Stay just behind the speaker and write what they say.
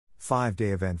5-day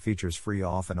event features free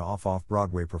off and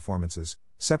off-Broadway performances,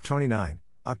 Sept. 29,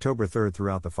 October 3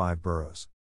 throughout the 5 boroughs.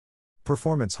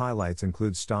 Performance highlights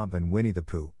include Stomp and Winnie the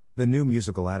Pooh, the new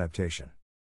musical adaptation.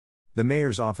 The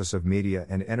Mayor's Office of Media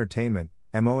and Entertainment,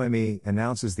 MOME,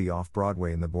 announces the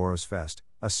Off-Broadway in the Boroughs Fest,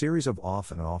 a series of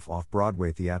off and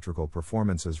off-Broadway theatrical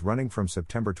performances running from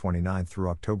September 29 through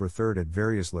October 3 at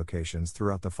various locations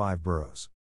throughout the 5 boroughs.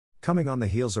 Coming on the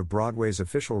heels of Broadway's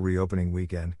official reopening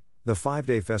weekend, the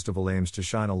 5-day festival aims to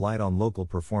shine a light on local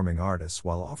performing artists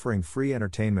while offering free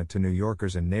entertainment to New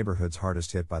Yorkers in neighborhoods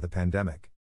hardest hit by the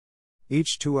pandemic.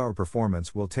 Each 2-hour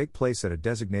performance will take place at a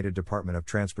designated Department of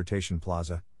Transportation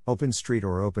plaza, open street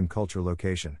or open culture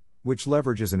location, which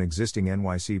leverages an existing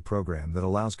NYC program that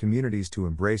allows communities to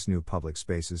embrace new public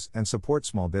spaces and support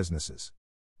small businesses.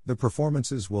 The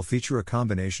performances will feature a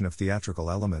combination of theatrical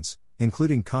elements,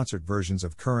 including concert versions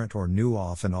of current or new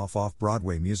off and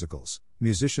off-Broadway musicals,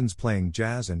 musicians playing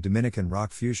jazz and Dominican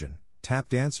rock fusion, tap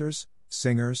dancers,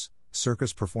 singers,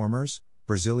 circus performers,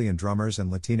 Brazilian drummers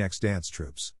and Latinx dance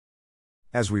troupes.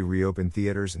 As we reopen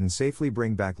theaters and safely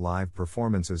bring back live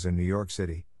performances in New York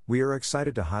City, we are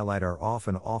excited to highlight our off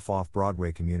and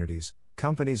off-Broadway communities,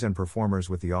 companies and performers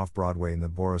with the Off-Broadway in the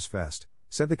Boroughs Fest,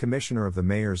 said the Commissioner of the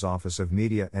Mayor's Office of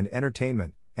Media and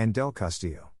Entertainment, Andel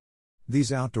Castillo.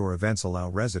 These outdoor events allow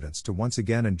residents to once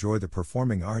again enjoy the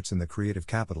performing arts in the creative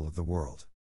capital of the world.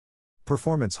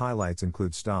 Performance highlights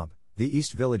include Stomp, the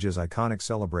East Village's iconic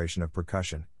celebration of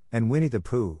percussion, and Winnie the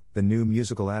Pooh, the new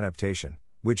musical adaptation,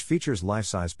 which features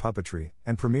life-size puppetry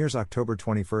and premieres October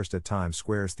 21 at Times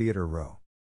Square's Theatre Row.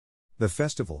 The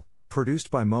festival, produced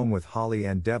by MOME with Holly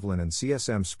and Devlin and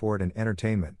CSM Sport and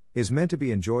Entertainment, is meant to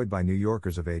be enjoyed by New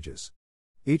Yorkers of ages.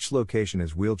 Each location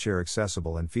is wheelchair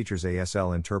accessible and features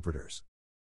ASL interpreters.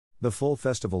 The full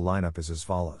festival lineup is as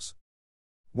follows.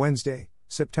 Wednesday,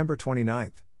 September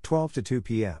 29, 12 to 2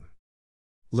 p.m.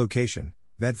 Location,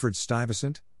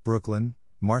 Bedford-Stuyvesant, Brooklyn,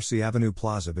 Marcy Avenue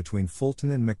Plaza between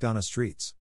Fulton and McDonough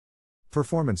Streets.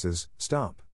 Performances,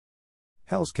 Stomp.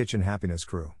 Hell's Kitchen Happiness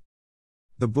Crew.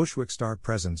 The Bushwick Star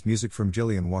presents music from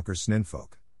Gillian Walker's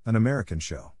Sninfolk, an American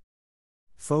show.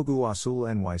 Fogu Azul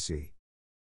NYC.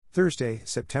 Thursday,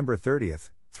 September 30,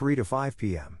 3 to 5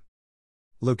 p.m.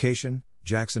 Location,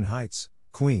 Jackson Heights,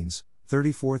 Queens,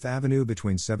 34th Avenue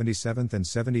between 77th and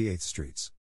 78th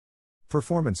Streets.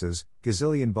 Performances,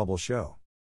 Gazillion Bubble Show.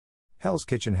 Hell's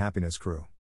Kitchen Happiness Crew.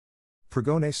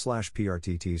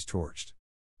 Pregone/PRTT's Torched.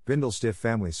 Bindlestiff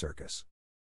Family Circus.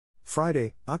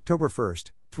 Friday, October 1,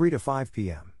 3 to 5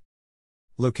 p.m.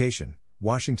 Location,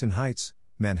 Washington Heights,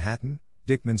 Manhattan,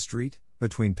 Dickman Street,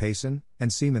 between Payson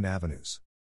and Seaman Avenues.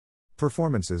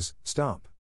 Performances, Stomp.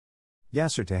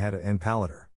 Yasser Tejeda and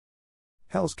Palater.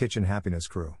 Hell's Kitchen Happiness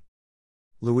Crew.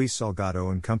 Luis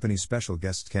Salgado and Company special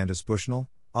guest Candace Bushnell,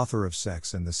 author of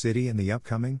Sex and the City and the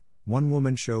upcoming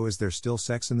one-woman show Is There Still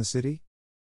Sex in the City?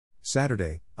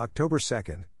 Saturday, October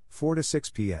 2, 4 to 6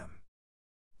 p.m.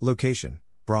 Location,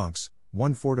 Bronx,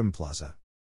 1 Fordham Plaza.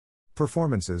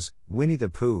 Performances, Winnie the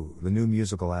Pooh, the new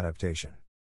musical adaptation.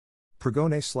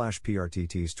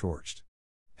 Pregone/PRTT's Torched.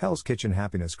 Hell's Kitchen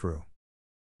Happiness Crew.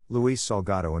 Luis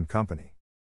Salgado and Company.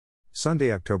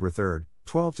 Sunday, October 3,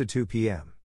 12 to 2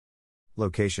 p.m.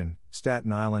 Location,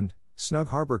 Staten Island, Snug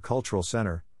Harbor Cultural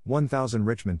Center, 1000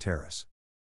 Richmond Terrace.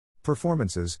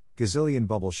 Performances, Gazillion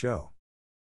Bubble Show.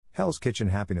 Hell's Kitchen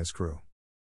Happiness Crew.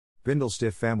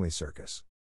 Bindlestiff Family Circus.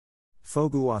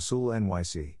 Fogu Azul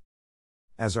NYC.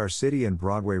 As our city and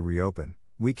Broadway reopen,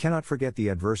 we cannot forget the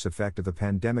adverse effect of the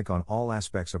pandemic on all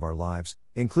aspects of our lives,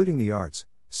 including the arts,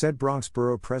 said Bronx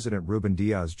Borough President Ruben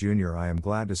Diaz Jr. I am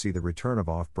glad to see the return of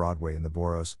Off-Broadway in the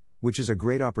boroughs, which is a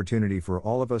great opportunity for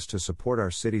all of us to support our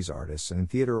city's artists and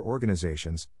theater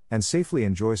organizations, and safely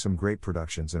enjoy some great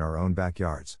productions in our own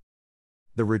backyards.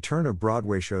 The return of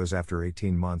Broadway shows after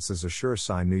 18 months is a sure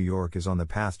sign New York is on the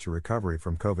path to recovery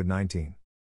from COVID-19.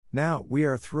 Now, we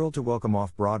are thrilled to welcome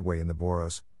Off-Broadway in the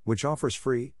boroughs, which offers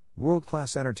free,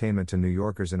 world-class entertainment to New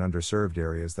Yorkers in underserved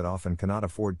areas that often cannot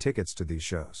afford tickets to these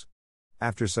shows.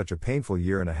 After such a painful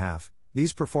year and a half,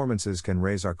 these performances can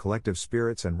raise our collective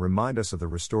spirits and remind us of the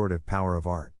restorative power of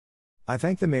art. I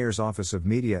thank the Mayor's Office of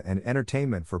Media and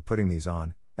Entertainment for putting these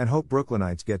on, and hope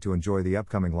Brooklynites get to enjoy the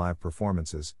upcoming live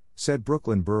performances, said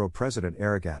Brooklyn Borough President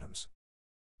Eric Adams.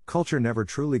 Culture never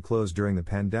truly closed during the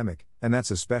pandemic, and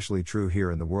that's especially true here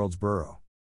in the world's borough.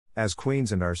 As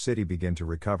Queens and our city begin to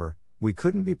recover, we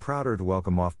couldn't be prouder to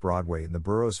welcome Off-Broadway in the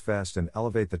Boroughs Fest and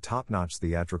elevate the top-notch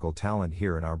theatrical talent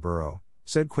here in our borough,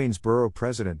 said Queens Borough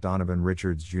President Donovan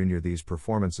Richards Jr. These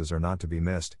performances are not to be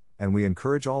missed, and we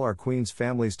encourage all our Queens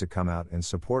families to come out and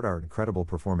support our incredible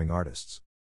performing artists.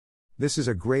 This is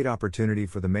a great opportunity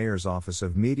for the Mayor's Office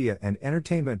of Media and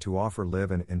Entertainment to offer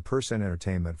live and in-person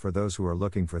entertainment for those who are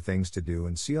looking for things to do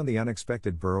and see on the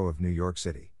unexpected borough of New York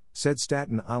City, said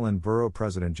Staten Island Borough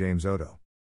President James Odo.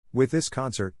 With this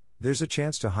concert, there's a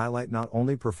chance to highlight not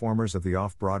only performers of the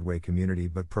off-Broadway community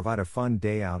but provide a fun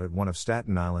day out at one of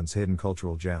Staten Island's hidden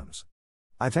cultural gems.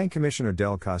 I thank Commissioner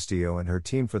Del Castillo and her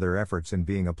team for their efforts in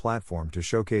being a platform to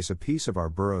showcase a piece of our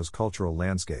borough's cultural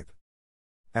landscape.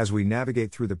 As we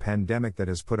navigate through the pandemic that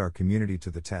has put our community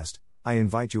to the test, I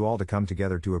invite you all to come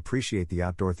together to appreciate the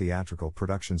outdoor theatrical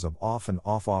productions of off and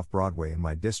off-Broadway in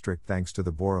my district thanks to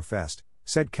the Borough Fest,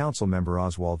 said Councilmember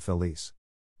Oswald Felice.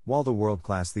 While the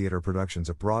world-class theater productions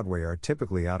at Broadway are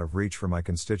typically out of reach for my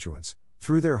constituents,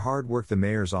 through their hard work the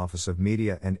Mayor's Office of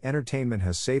Media and Entertainment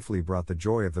has safely brought the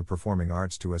joy of the performing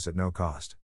arts to us at no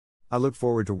cost. I look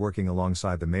forward to working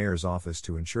alongside the Mayor's Office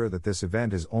to ensure that this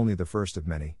event is only the first of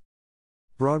many.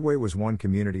 Broadway was one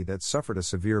community that suffered a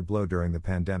severe blow during the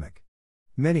pandemic.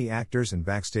 Many actors and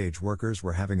backstage workers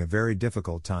were having a very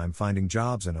difficult time finding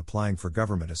jobs and applying for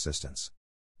government assistance.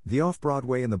 The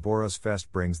Off-Broadway in the Borough's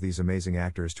Fest brings these amazing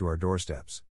actors to our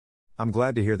doorsteps. I'm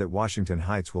glad to hear that Washington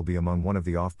Heights will be among one of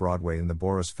the Off-Broadway in the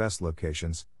Borough's Fest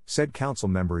locations, said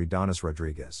Councilmember Adonis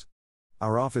Rodriguez.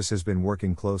 Our office has been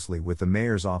working closely with the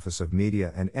Mayor's Office of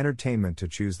Media and Entertainment to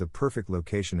choose the perfect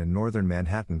location in northern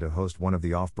Manhattan to host one of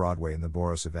the Off-Broadway in the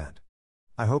Borough's event.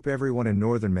 I hope everyone in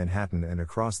northern Manhattan and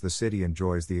across the city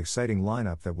enjoys the exciting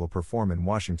lineup that will perform in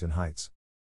Washington Heights.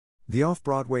 The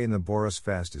Off-Broadway in the Borough's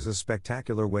Fest is a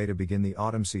spectacular way to begin the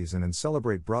autumn season and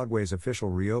celebrate Broadway's official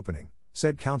reopening,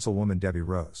 said Councilwoman Debbie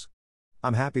Rose.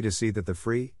 I'm happy to see that the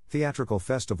free, theatrical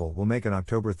festival will make an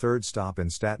October 3rd stop in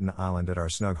Staten Island at our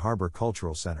Snug Harbor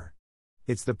Cultural Center.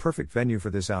 It's the perfect venue for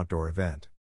this outdoor event.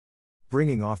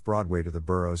 Bringing Off-Broadway to the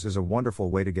boroughs is a wonderful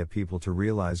way to get people to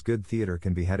realize good theater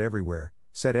can be had everywhere,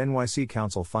 said NYC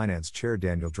Council Finance Chair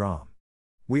Daniel Drum.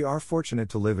 We are fortunate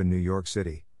to live in New York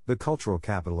City, the cultural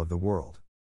capital of the world.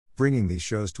 Bringing these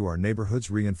shows to our neighborhoods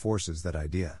reinforces that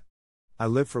idea. I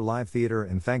live for live theater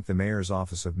and thank the Mayor's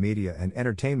Office of Media and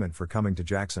Entertainment for coming to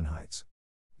Jackson Heights.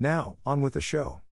 Now, on with the show.